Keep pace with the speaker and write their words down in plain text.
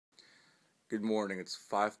Good morning. It's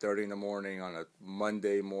 5:30 in the morning on a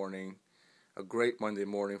Monday morning. A great Monday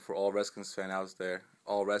morning for all Redskins fans out there.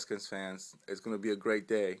 All Redskins fans. It's going to be a great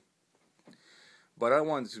day. But I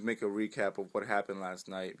wanted to make a recap of what happened last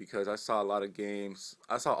night because I saw a lot of games.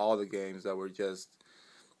 I saw all the games that were just.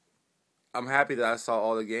 I'm happy that I saw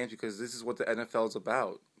all the games because this is what the NFL is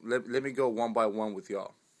about. Let me go one by one with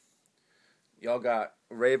y'all. Y'all got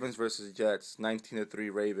Ravens versus Jets,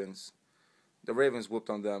 19-3 Ravens. The Ravens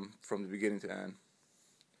whooped on them from the beginning to end.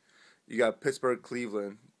 You got Pittsburgh,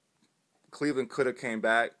 Cleveland. Cleveland could have came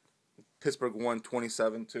back. Pittsburgh won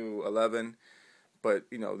 27-11, but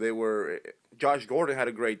they were. Josh Gordon had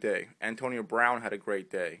a great day. Antonio Brown had a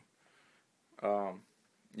great day.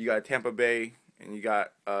 You got Tampa Bay and you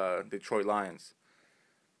got Detroit Lions.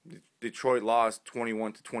 Detroit lost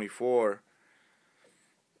 21-24.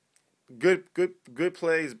 Good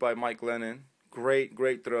plays by Mike Lennon.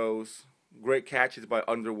 Great throws. Great catches by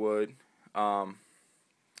Underwood.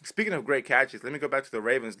 Speaking of great catches, let me go back to the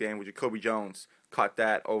Ravens game where Jacoby Jones caught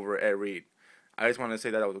that over Ed Reed. I just want to say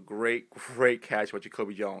that was a great catch by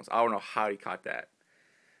Jacoby Jones. I don't know how he caught that.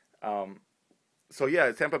 So yeah,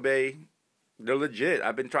 Tampa Bay, they're legit.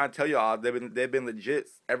 I've been trying to tell y'all they've been legit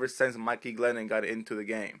ever since Mikey Glennon got into the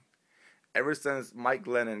game. Ever since Mike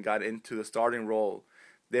Glennon got into the starting role,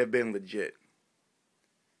 they've been legit.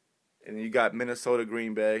 And you got Minnesota,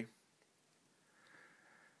 Green Bay.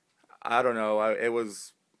 I don't know. It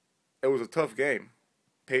was a tough game.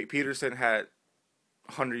 Peterson had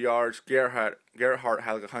 100 yards. Gerhart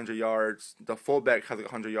had like 100 yards. The fullback had like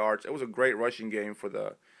 100 yards. It was a great rushing game for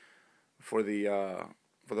the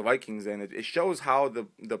Vikings, and it shows how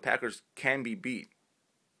the Packers can be beat.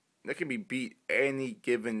 They can be beat any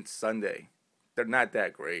given Sunday. They're not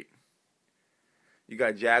that great. You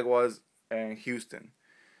got Jaguars and Houston.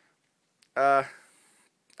 I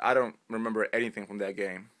don't remember anything from that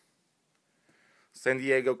game. San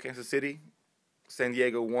Diego, Kansas City. San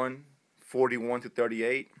Diego won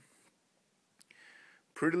 41-38.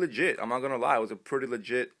 Pretty legit. I'm not gonna lie. It was a pretty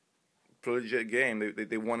legit game.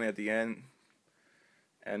 They won it at the end.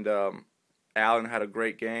 And Allen had a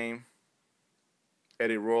great game.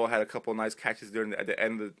 Eddie Royal had a couple of nice catches at the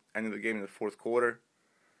end of the game in the fourth quarter.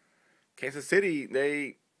 Kansas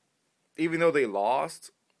City, even though they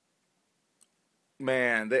lost,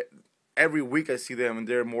 man, every week I see them and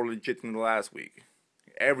they're more legit than the last week.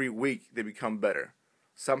 Every week they become better.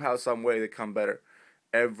 Somehow, some way they come better.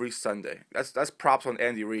 Every Sunday. That's props on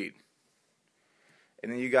Andy Reid.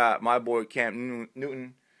 And then you got my boy Cam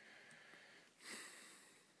Newton.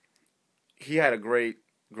 He had a great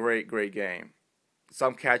game.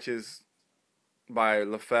 Some catches by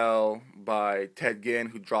LaFell, by Ted Ginn,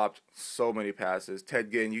 who dropped so many passes.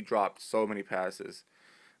 Ted Ginn, you dropped so many passes.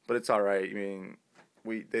 But it's all right. I mean,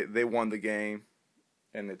 they won the game,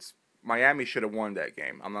 and Miami should have won that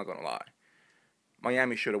game. I'm not gonna lie.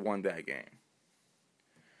 Miami should have won that game.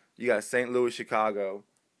 You got St. Louis, Chicago.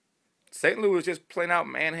 St. Louis just plain out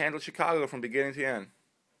manhandled Chicago from beginning to end.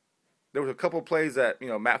 There was a couple plays that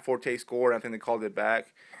Matt Forte scored. I think they called it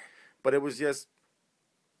back, but it was just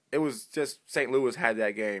St. Louis had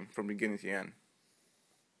that game from beginning to end.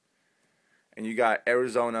 And you got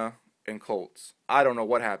Arizona and Colts. I don't know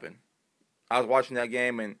what happened. I was watching that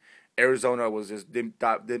game and Arizona was just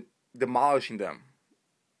demolishing them.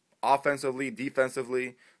 Offensively,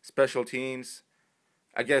 defensively, special teams.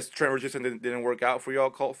 I guess Trent Richardson didn't work out for y'all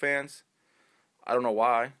Colt fans. I don't know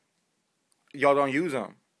why. Y'all don't use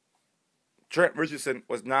him. Trent Richardson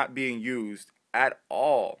was not being used at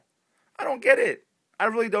all. I don't get it. I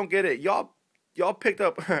really don't get it. Y'all picked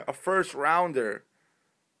up a first rounder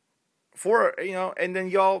and then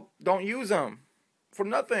y'all don't use him for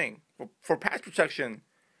nothing, for pass protection.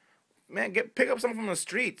 Man, pick up someone from the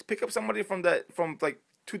streets. Pick up somebody from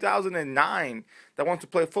 2009 that wants to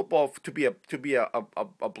play football to be a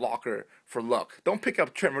blocker for luck. Don't pick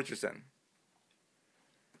up Trent Richardson.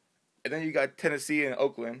 And then you got Tennessee and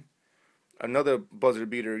Oakland, another buzzer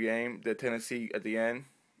beater game. The Tennessee at the end.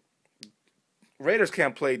 Raiders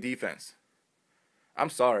can't play defense. I'm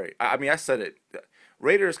sorry. I mean, I said it.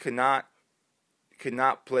 Raiders cannot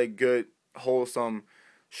play good, wholesome,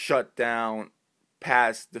 shut down,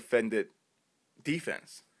 pass defended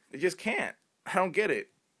defense. They just can't. I don't get it.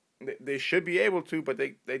 They should be able to, but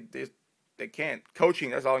they can't.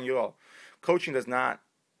 Coaching, that's all on you all. Coaching does not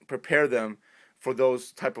prepare them for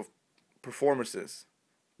those type of performances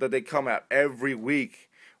that they come out every week.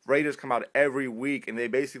 Raiders come out every week, and they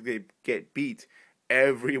basically get beat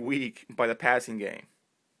every week by the passing game,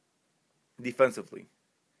 defensively.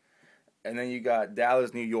 And then you got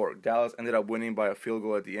Dallas, New York. Dallas ended up winning by a field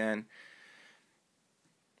goal at the end.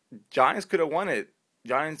 Giants could have won it.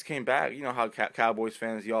 Giants came back. You know how Cowboys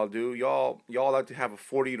fans y'all do. Y'all like to have a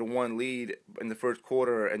 40-1 lead in the first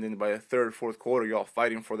quarter, and then by the third, fourth quarter, y'all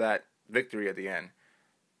fighting for that victory at the end.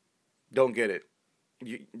 Don't get it.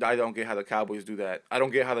 I don't get how the Cowboys do that. I don't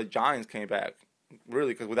get how the Giants came back.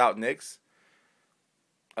 Really, because without Knicks,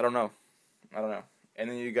 I don't know. I don't know. And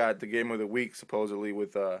then you got the game of the week supposedly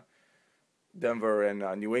with Denver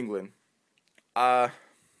and New England. The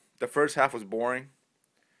first half was boring.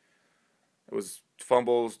 It was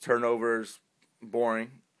fumbles, turnovers,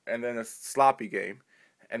 boring, and then a sloppy game.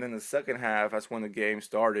 And then the second half, that's when the game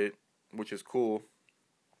started, which is cool.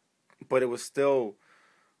 But it was still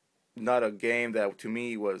not a game that to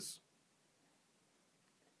me was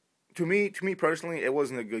to me personally, it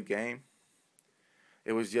wasn't a good game.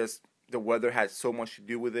 It was just the weather had so much to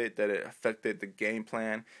do with it that it affected the game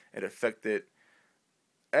plan. It affected.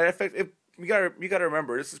 You gotta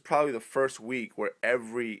remember, this is probably the first week where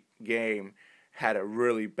every game had a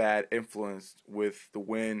really bad influence with the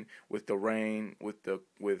wind, with the rain, with the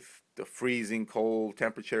freezing cold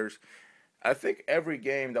temperatures. I think every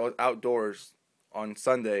game that was outdoors on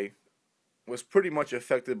Sunday was pretty much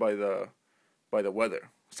affected by the weather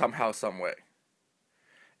somehow, some way.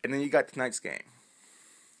 And then you got tonight's game,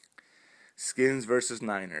 Skins versus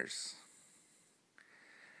Niners.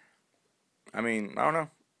 I mean, I don't know.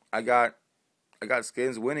 I got I got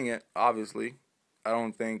Skins winning it. Obviously, I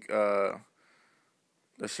don't think the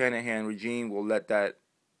Shanahan regime will let that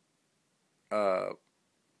uh,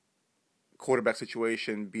 quarterback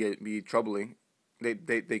situation be troubling. They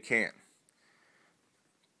can't.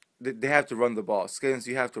 They have to run the ball. Skins,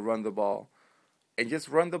 you have to run the ball and just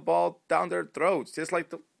run the ball down their throats, just like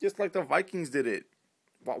the Vikings did it.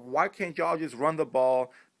 Why can't y'all just run the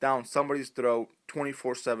ball down somebody's throat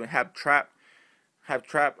 24/7? Have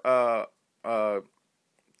trap uh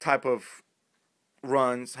type of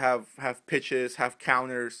runs, have pitches, have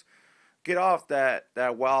counters. Get off that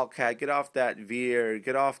wildcat. Get off that veer.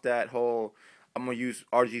 Get off that whole. I'm gonna use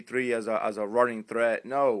RG3 as a running threat.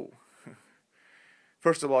 No.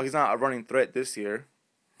 First of all, he's not a running threat this year.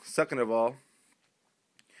 Second of all,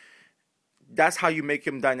 that's how you make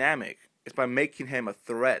him dynamic. It's by making him a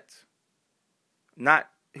threat. Not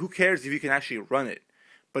who cares if you can actually run it.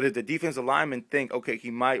 But if the defensive linemen think, okay, he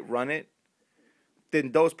might run it,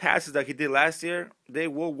 then those passes that he did last year, they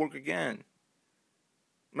will work again.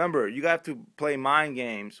 Remember, you have to play mind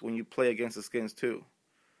games when you play against the Skins too.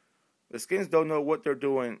 The Skins don't know what they're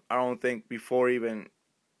doing, I don't think, before even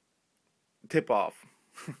tip off.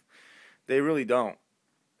 They really don't.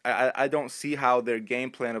 I don't see how their game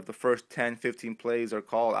plan of the first 10, 15 plays are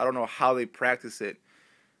called. I don't know how they practice it.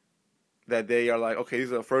 That they are like, okay,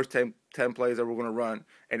 these are the first 10 plays that we're going to run.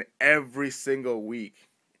 And every single week,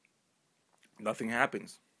 nothing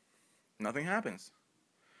happens. Nothing happens.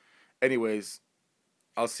 Anyways,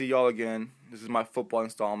 I'll see y'all again. This is my football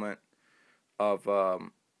installment of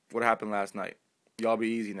what happened last night. Y'all be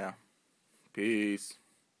easy now. Peace.